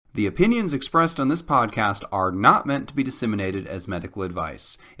The opinions expressed on this podcast are not meant to be disseminated as medical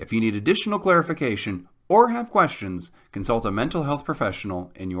advice. If you need additional clarification or have questions, consult a mental health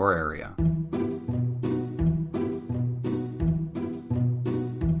professional in your area.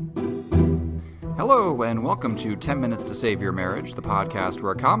 Hello, and welcome to 10 Minutes to Save Your Marriage, the podcast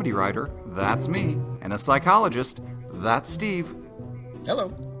where a comedy writer, that's me, and a psychologist, that's Steve.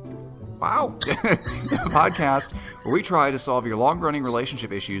 Hello. Wow. A podcast where we try to solve your long-running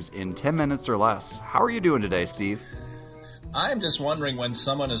relationship issues in 10 minutes or less. How are you doing today, Steve? I'm just wondering when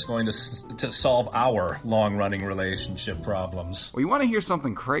someone is going to solve our long-running relationship problems. Well, you want to hear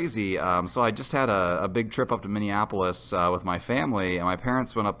something crazy? So I just had a big trip up to Minneapolis with my family, and my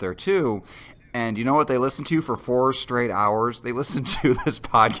parents went up there too. And you know what they listened to for 4 straight hours? They listened to this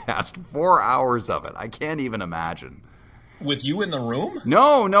podcast, 4 hours of it. I can't even imagine. With you in the room?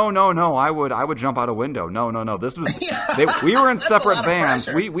 No. I would jump out a window. No. This was we were in separate vans.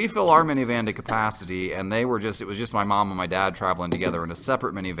 We fill our minivan to capacity, and it was just my mom and my dad traveling together in a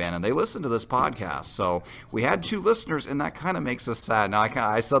separate minivan, and they listened to this podcast. So we had 2 listeners, and that kind of makes us sad. Now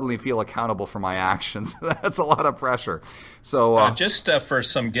I suddenly feel accountable for my actions. That's a lot of pressure. So just for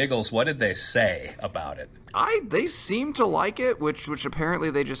some giggles, what did they say about it? They seem to like it, which apparently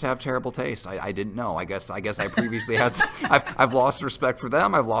they just have terrible taste. I didn't know. I guess I previously had. I've lost respect for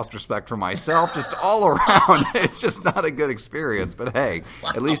them. I've lost respect for myself. Just all around, it's just not a good experience. But hey,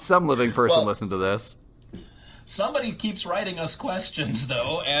 at least some living person listened to this. Somebody keeps writing us questions,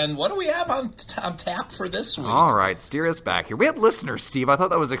 though, and what do we have on tap for this week? All right, steer us back here. We had listeners, Steve. I thought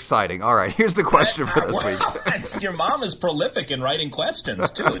that was exciting. All right, here's the question for this week. Your mom is prolific in writing questions,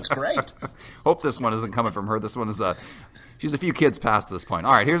 too. It's great. Hope this one isn't coming from her. This one is she's a few kids past this point.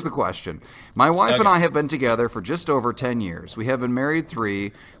 All right, here's the question. My wife and I have been together for just over 10 years. We have been married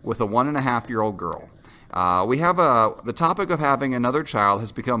 3 with a 1.5-year-old girl. The topic of having another child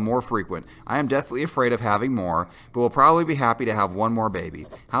has become more frequent. I am deathly afraid of having more, but will probably be happy to have one more baby.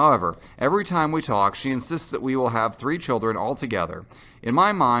 However, every time we talk, she insists that we will have 3 children altogether. In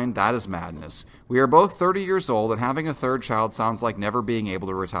my mind, that is madness. We are both 30 years old, and having a 3rd child sounds like never being able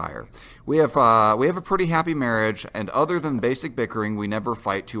to retire. We have a pretty happy marriage, and other than basic bickering, we never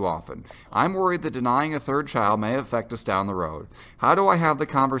fight too often. I'm worried that denying a 3rd child may affect us down the road. How do I have the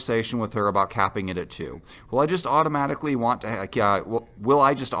conversation with her about capping it at 2? Will I just automatically want to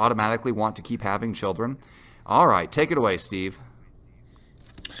keep having children? All right, take it away, Steve.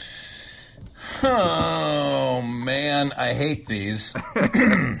 Oh, man, I hate these.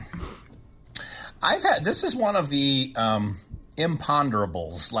 This is one of the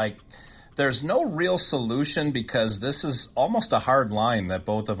imponderables. Like, there's no real solution because this is almost a hard line that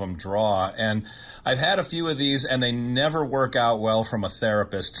both of them draw. And I've had a few of these, and they never work out well from a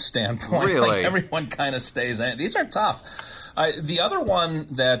therapist standpoint. Really? Like, everyone kind of stays in. These are tough. The other one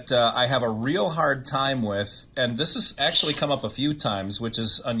that I have a real hard time with, and this has actually come up a few times, which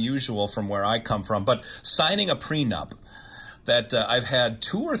is unusual from where I come from, but signing a prenup. That I've had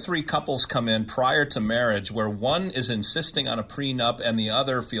 2 or 3 couples come in prior to marriage where one is insisting on a prenup and the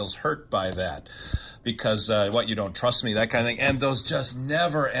other feels hurt by that because, you don't trust me, that kind of thing. And those just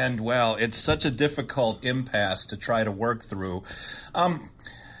never end well. It's such a difficult impasse to try to work through.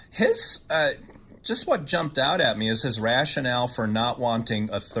 Just what jumped out at me is his rationale for not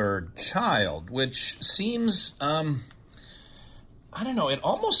wanting a 3rd child, which seems, I don't know, it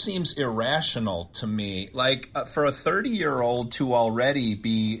almost seems irrational to me. Like, for a 30-year-old to already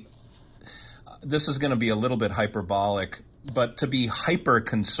be, this is going to be a little bit hyperbolic, but to be hyper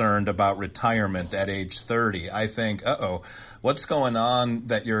concerned about retirement at age 30, I think, what's going on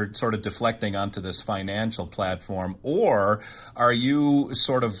that you're sort of deflecting onto this financial platform? Or are you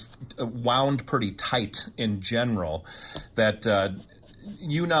sort of wound pretty tight in general that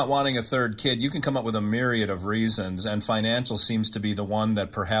you not wanting a 3rd kid, you can come up with a myriad of reasons, and financial seems to be the one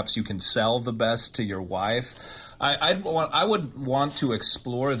that perhaps you can sell the best to your wife. I would want to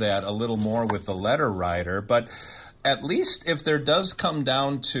explore that a little more with the letter writer, but at least if there does come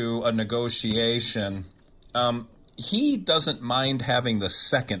down to a negotiation, he doesn't mind having the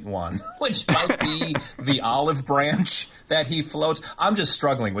second one, which might be the olive branch that he floats. I'm just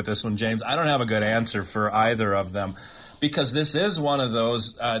struggling with this one, James. I don't have a good answer for either of them because this is one of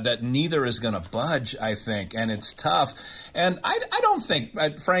those that neither is going to budge, I think, and it's tough. And I don't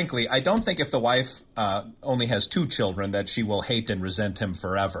think, frankly, I don't think if the wife only has 2 children that she will hate and resent him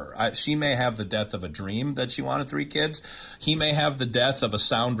forever. She may have the death of a dream that she wanted 3 kids. He may have the death of a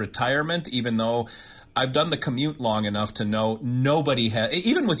sound retirement, even though I've done the commute long enough to know nobody has,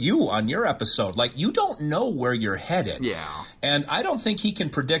 even with you on your episode, like you don't know where you're headed. Yeah. And I don't think he can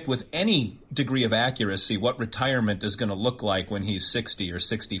predict with any degree of accuracy what retirement is going to look like when he's 60 or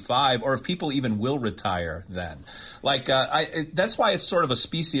 65, or if people even will retire then. Like, that's why it's sort of a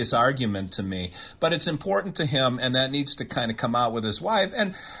specious argument to me. But it's important to him, and that needs to kind of come out with his wife.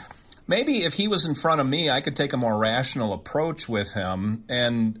 And maybe if he was in front of me, I could take a more rational approach with him.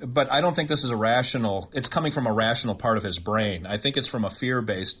 But I don't think this is it's coming from a rational part of his brain. I think it's from a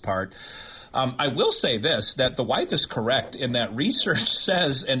fear-based part. I will say this, that the wife is correct in that research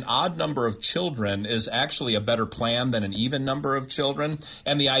says an odd number of children is actually a better plan than an even number of children.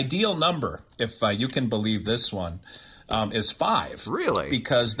 And the ideal number, if you can believe this one, is 5. Really?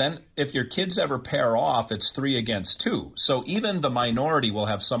 Because then if your kids ever pair off, it's 3 against 2. So even the minority will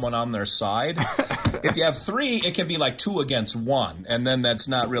have someone on their side. If you have 3, it can be like 2 against 1, and then that's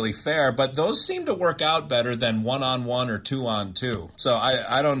not really fair. But those seem to work out better than 1-on-1 or 2-on-2. So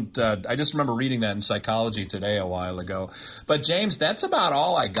I just remember reading that in Psychology Today a while ago. But James, that's about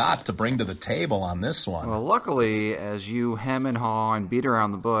all I got to bring to the table on this one. Well, luckily, as you hem and haw and beat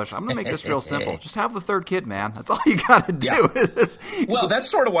around the bush, I'm going to make this real simple. Just have the 3rd kid, man. That's all you got to do. Yeah. Well, that's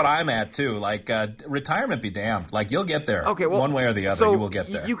sort of what I'm at too. Like retirement be damned. Like you'll get there. Okay, well, one way or the other, so you will get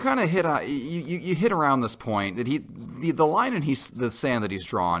there. You kind of hit you hit around this point that the line in the sand that he's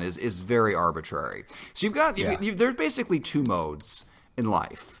drawn is very arbitrary. So you've got there's basically 2 modes in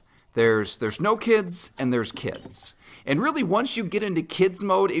life. There's no kids and there's kids. And really, once you get into kids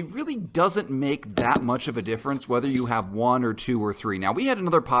mode, it really doesn't make that much of a difference whether you have 1 or 2 or 3. Now, we had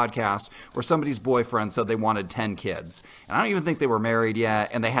another podcast where somebody's boyfriend said they wanted 10 kids. And I don't even think they were married yet,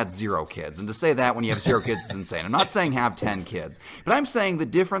 and they had 0 kids. And to say that when you have 0 kids is insane. I'm not saying have 10 kids. But I'm saying the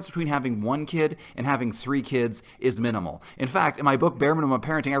difference between having 1 kid and having 3 kids is minimal. In fact, in my book, Bare Minimum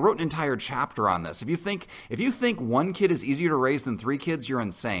Parenting, I wrote an entire chapter on this. If you think 1 kid is easier to raise than 3 kids, you're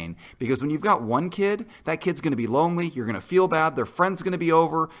insane. Because when you've got 1 kid, that kid's going to be lonely. You're going to feel bad. Their friend's going to be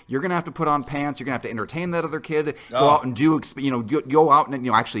over. You're going to have to put on pants. You're going to have to entertain that other kid. Go out and go out and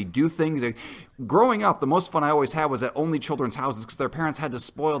actually do things. Growing up, the most fun I always had was at only children's houses because their parents had to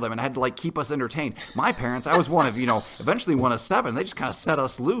spoil them and had to keep us entertained. My parents, I was eventually one of 7. They just kind of set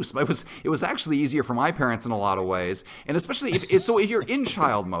us loose. But it was actually easier for my parents in a lot of ways. And especially if you're in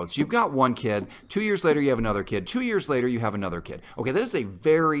child mode, so you've got 1 kid, 2 years later you have another kid, 2 years later you have another kid. Okay, that is a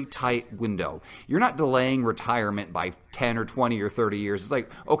very tight window. You're not delaying retirement by 10 or 20 or 30 years. It's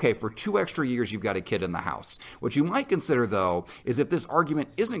like, okay, for 2 extra years you've got a kid in the house. What you might consider, though, is if this argument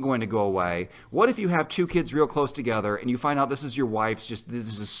isn't going to go away, what if you have 2 kids real close together and you find out this is your wife's,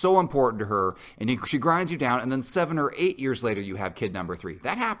 this is so important to her, and she grinds you down, and then 7 or 8 years later you have kid number 3.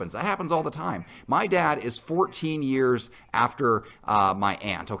 That happens. That happens all the time. My dad is 14 years after my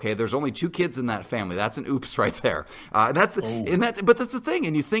aunt, okay? There's only 2 kids in that family. That's an oops right there. But that's the thing,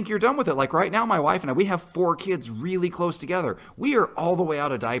 and you think you're done with it. Like right now, my wife and I, we have 4 kids really close together. We are all the way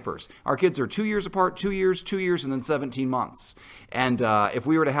out of diapers. Our kids are 2 years apart, 2 years, 2 years, and then 17 months. And if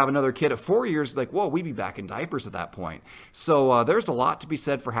we were to have another kid at 4 years, we'd be back in diapers at that point. So there's a lot to be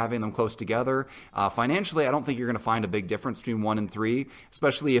said for having them close together. Financially, I don't think you're going to find a big difference between 1 and 3,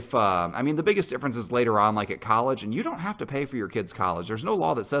 especially if, the biggest difference is later on, like at college, and you don't have to pay for your kids' college. There's no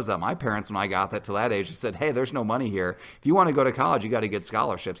law that says that. My parents, when I got that to that age, they said, hey, there's no money here. If you want to go to college, you got to get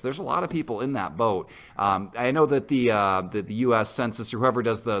scholarships. There's a lot of people in that boat. I know that the U.S. Census or whoever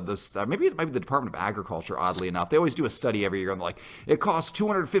does maybe it might be the Department of Agriculture, oddly enough, they always do a study every year, and they're like, it costs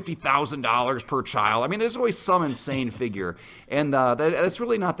 $250,000 per child. I mean, there's always some insane figure, and that's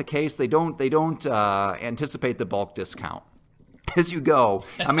really not the case. They don't anticipate the bulk discount. As you go,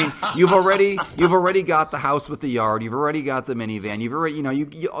 I mean, you've already got the house with the yard. You've already got the minivan. You've already,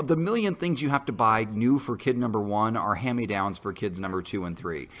 the million things you have to buy new for kid number 1 are hand-me-downs for kids number 2 and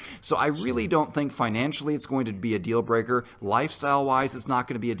 3. So I really don't think financially it's going to be a deal breaker. Lifestyle-wise, it's not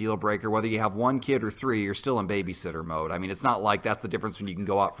going to be a deal breaker. Whether you have 1 kid or 3, you're still in babysitter mode. I mean, it's not like that's the difference when you can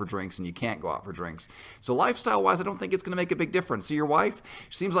go out for drinks and you can't go out for drinks. So lifestyle-wise, I don't think it's going to make a big difference. So your wife,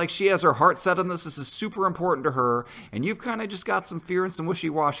 seems like she has her heart set on this. This is super important to her, and you've kind of just got some fear and some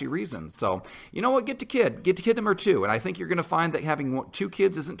wishy-washy reasons. So, you know what? Get to kid number 2. And I think you're going to find that having 2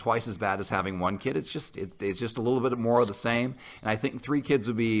 kids isn't twice as bad as having 1 kid. It's just a little bit more of the same. And I think 3 kids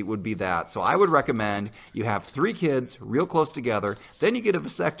would be that. So I would recommend you have 3 kids real close together. Then you get a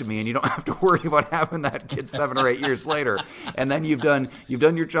vasectomy and you don't have to worry about having that kid 7 or 8 years later. And then you've done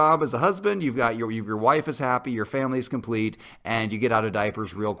your job as a husband. You've got your wife is happy, your family is complete, and you get out of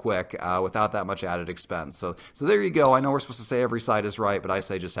diapers real quick without that much added expense. So there you go. I know we're supposed to say every side is right, but I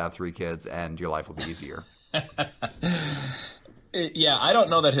say just have 3 kids and your life will be easier. Yeah, I don't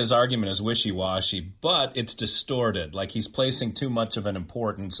know that his argument is wishy-washy, but it's distorted. Like he's placing too much of an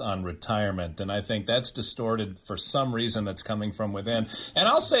importance on retirement, and I think that's distorted for some reason that's coming from within. And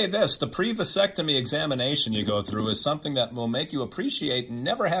I'll say this, the pre-vasectomy examination you go through is something that will make you appreciate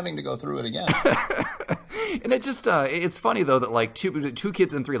never having to go through it again. And it's just, it's funny, though, that, like, two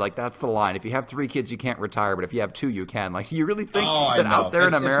kids and three, like, that's the line. If you have 3 kids, you can't retire, but if you have 2, you can. Like, you really think that out there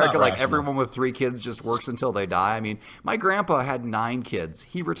in America, like, everyone with 3 kids just works until they die? I mean, my grandpa had 9 kids.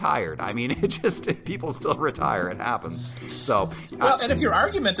 He retired. I mean, people still retire. It happens. So, well, and if your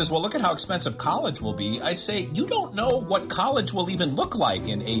argument is, well, look at how expensive college will be, I say, you don't know what college will even look like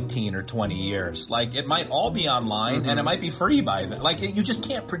in 18 or 20 years. Like, it might all be online, and it might be free by then. Like, you just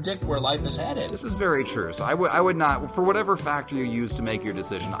can't predict where life is headed. This is very true. So I would not, for whatever factor you use to make your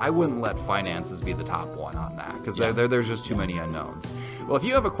decision, I wouldn't let finances be the top one on that, because there's just too many unknowns. Well, if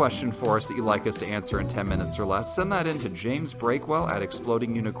you have a question for us that you'd like us to answer in 10 minutes or less, send that in to James Breakwell at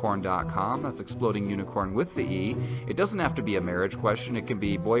explodingunicorn.com. That's exploding unicorn with the E. It doesn't have to be a marriage question. It can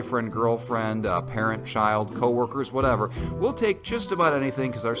be boyfriend, girlfriend, parent, child, coworkers, whatever. We'll take just about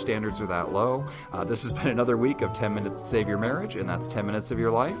anything because our standards are that low. This has been another week of 10 Minutes to Save Your Marriage, and that's 10 minutes of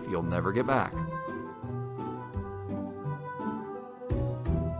your life you'll never get back.